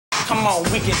Come on,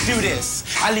 we can do this.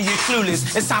 I leave you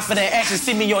clueless. It's time for the action.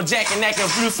 See me on Jack and acting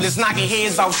ruthless. Knocking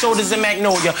heads off shoulders in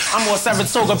Magnolia. I'm on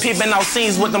Saratoga, peeping out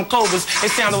scenes with them cobras.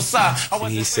 It sound outside.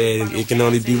 He said it can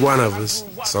only be one of us.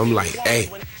 So I'm like, hey.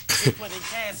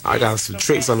 I got some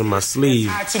tricks under my sleeve.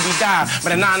 To be died,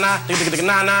 but a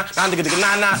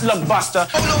look, Buster.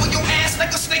 All over your ass like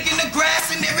a snake in the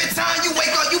grass, and every time you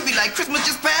wake up, you be like Christmas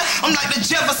just passed. I'm like the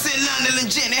Jefferson, Lionel and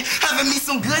Jenny, having me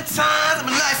some good times.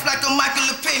 My life like a Michael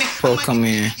LePenny. Paul come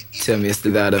in, tell me it's the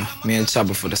ladder, me and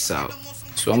Chopper for the South.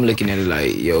 So I'm looking at it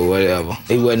like, yo, whatever.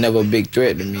 He was never a big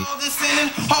threat to me.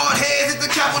 Hard heads at the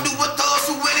capital with thugs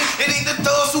who winning. It ain't the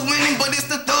thugs who winning, but it's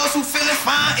the thugs who feeling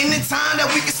fine. Anytime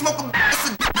that we can smoke a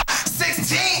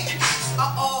 16.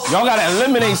 Y'all gotta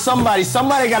eliminate somebody.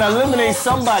 Somebody gotta eliminate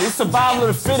somebody. It's survival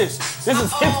of the fittest. This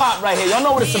is hip-hop right here. Y'all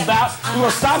know what it's about. You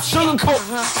gonna stop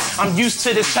sugarcoating. I'm used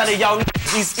to this, tell y'all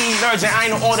these E-nerds. I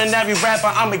ain't no ordinary rapper.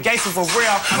 I'm a gangster for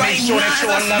real. Make sure that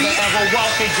you'll never ever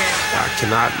walk again. I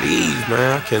cannot leave,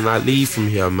 man. I cannot leave from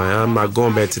here, man. I'm not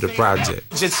going back to the project.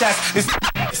 Your chest, this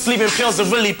sleeping pills will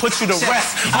really put you to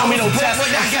rest. Homie, don't test. I'm with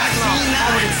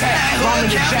the tech. Wrong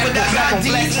with the jack, with black on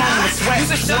black, wrong with the sweat.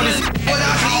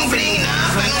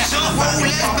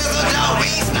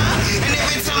 And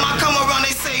every time I come around,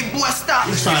 they say, boy, stop.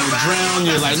 You're trying to drown,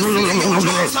 you're like,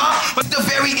 but the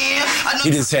very end,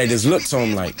 he just had this look to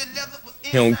him like,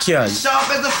 he don't care.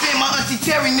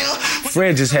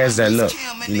 Fred just has that look.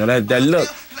 You know, that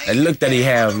look that he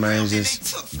has, man, is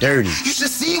just dirty. You should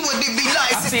see what they be like.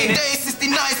 60 days, 60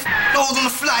 nights, those on the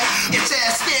flight. Get your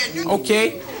ass scared.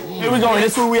 Okay, here we go.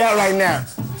 This is where we at right now.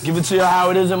 Give it to you how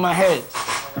it is in my head.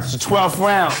 It's the 12th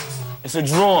round. It's a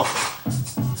draw.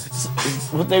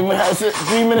 What they it's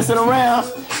 3 minutes in a round.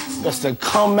 That's to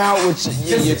come out with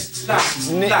your this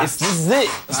is it.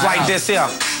 It's like this here.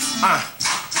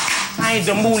 I ain't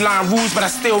the Moulin Rouge, but I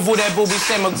still voulez-vous be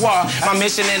Saint McGuire. My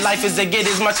mission in life is to get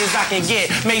as much as I can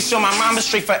get. Make sure my mama's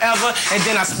straight forever, and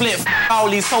then I split all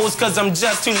these hoes, cause I'm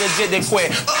just too legit to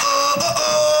quit.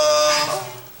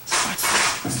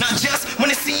 Not just when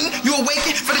it's seen, you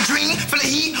awaken for the dream, for the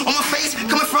heat on my face,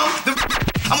 coming from the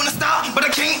I wanna stop, but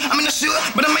I can't. I'm in the should,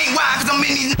 but I ain't why, cause I'm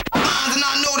in these lines and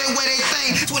I know they wear they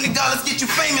thing. $20 get you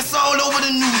famous all over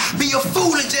the news. Be a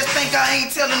fool and just think I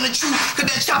ain't telling the truth. Cause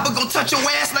that chopper gon' touch your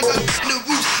ass like a the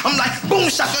roots. I'm like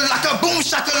boom shaka like a boom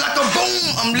shaka like a boom.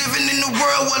 I'm living in the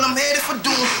world while I'm headed for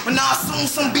doom. When I assume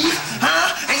some beef,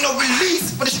 ain't no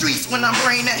release for the streets when I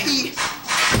bring that heat.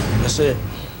 That's it.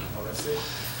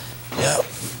 Yep.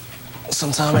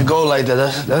 Sometimes it go like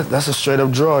that. That's a straight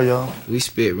up draw, y'all. We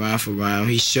spit rhyme for rhyme.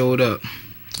 He showed up.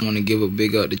 I want to give a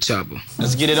big up to Chopper.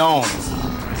 Let's get it on. All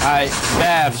right,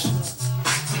 Babs.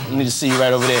 I need to see you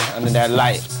right over there under that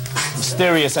light.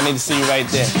 Mysterious, I need to see you right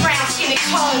there. Brown skinny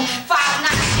tone, 5'9",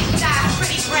 6'9",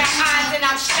 pretty brown eyes, and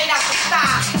I'm straight out the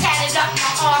side. Tatted up my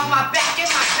arms, my back, and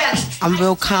my belly. I'm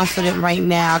real confident right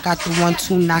now. I got the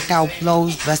 1-2 knockout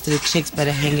blows. Rest of the chicks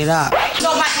better hang it up.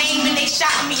 Know my name and they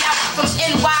shouting me out from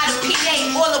NY to PA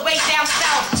all the way down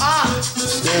south.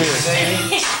 Serious,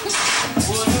 baby.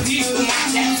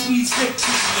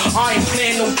 I ain't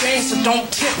playing no games, so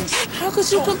don't tip me. How could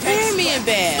you compare me and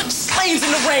Bad? Slaves in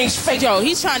the range, fake. Yo,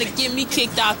 he's trying to get me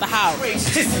kicked out the house.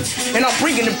 And I'm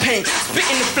bringing the pain,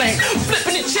 spitting the flame,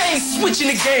 flipping the chain, switching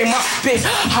the game. I spit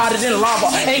hotter than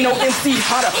lava. Ain't no MC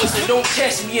hotter. Don't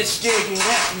catch me, it's scared.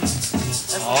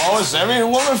 Oh, it's every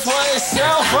woman for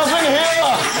herself up in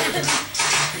here.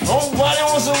 Nobody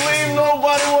wants to leave,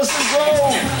 nobody wants to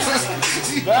go.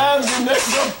 Babs, you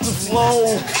next up the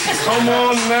flow. Come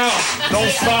on now,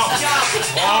 don't stop.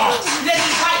 Let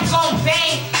me right go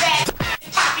bang, back,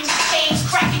 popping your chains,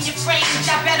 cracking your frames.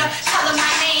 I better tell her my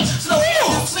name.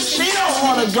 She don't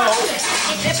want to go.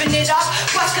 Living it up,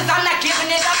 plus cause I'm not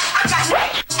giving it up. I got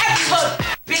every hood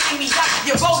bigging me up.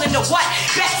 You're rolling the what?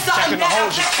 Bet something better.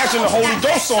 Catching the holy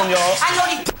dose on y'all. I know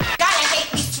these gotta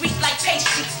hate me sweet like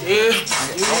pastry. Yeah,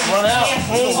 you don't run out.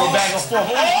 We'll go back and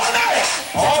forth.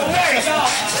 All night.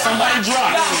 Somebody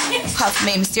drop. Puff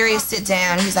made Mysterious sit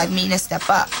down. He's like, Mina, step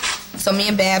up. So me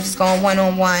and Babs is going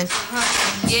one-on-one.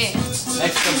 Yeah.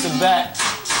 Next up to bat.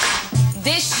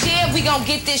 This year, we gon'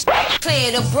 get this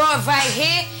clear. The broad right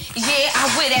here, yeah, I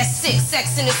wear that sick.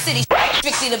 Sex in the city,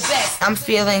 strictly the best. I'm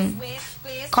feeling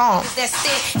calm. That's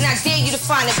it, and I dare you to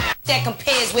find a that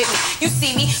compares with me. You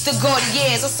see me, the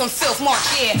Gaudiers or some filth mark,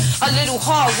 yeah. A little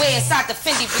hardware inside the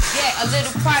Fendi baguette. A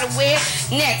little Prada wear,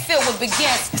 neck filled with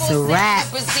baguettes. It's a rap.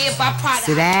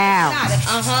 Sit down.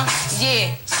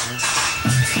 Yeah.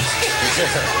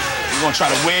 We're gonna try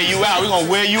to wear you out. We're gonna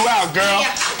wear you out, girl.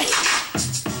 Yeah.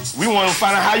 We want to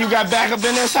find out how you got back up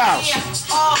in this house. Yeah.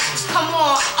 Come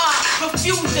on,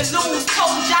 refuse to lose.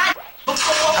 Told y'all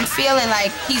I'm feeling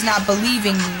like he's not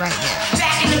believing me right now.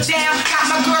 Backing him down, got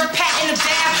my girl patting him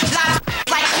down. Lots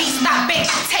like please stop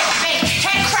bank, take bank,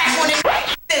 head crack on it,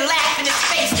 then laugh in his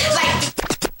face like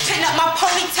pin up my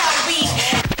ponytail weed.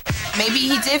 Maybe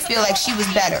he did feel like she was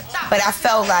better, but I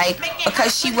felt like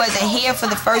because she wasn't here for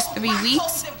the first 3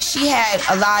 weeks, she had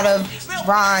a lot of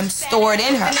rhymes stored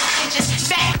in her.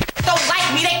 Don't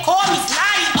like me, they call me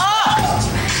Snotty. Oh,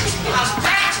 I'm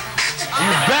back.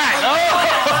 You back? Oh.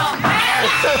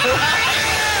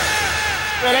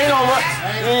 It ain't no run.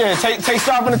 Yeah, take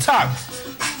stop in the top.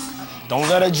 Don't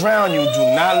let her drown you. Do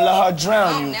not let her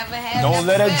drown you. Don't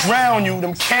let her drown you.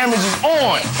 Them cameras is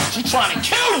on. She trying to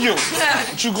kill you.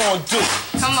 What you gonna do?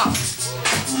 Come on.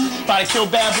 Try to kill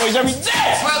bad boys every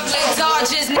day. Brooklyn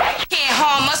Dodgers can't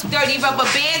harm us. Dirty rubber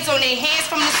bands on their hands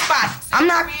from the spot. I'm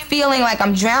not feeling like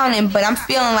I'm drowning, but I'm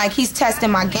feeling like he's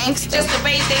testing my gangster. Just to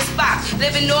raise their spot.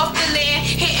 Living off the land,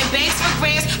 hitting banks for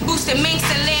grams, boosting minks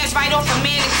and lambs right off of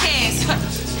mannequins.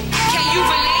 Can you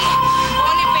relate?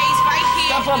 Born and raised right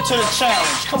here. Step up to the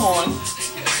challenge. Come on.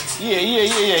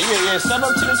 Yeah. Step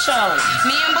up to the challenge.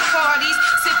 Me and Bacardis,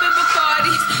 sipping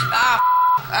Bacardis.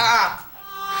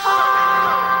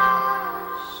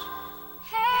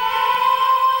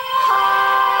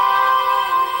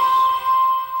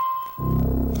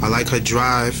 I like her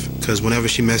drive, because whenever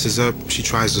she messes up, she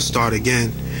tries to start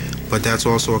again. But that's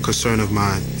also a concern of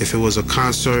mine. If it was a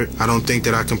concert, I don't think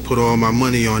that I can put all my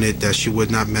money on it that she would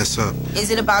not mess up.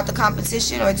 Is it about the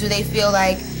competition, or do they feel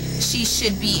like she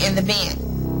should be in the band?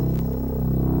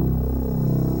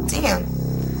 Damn,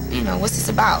 what's this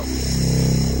about?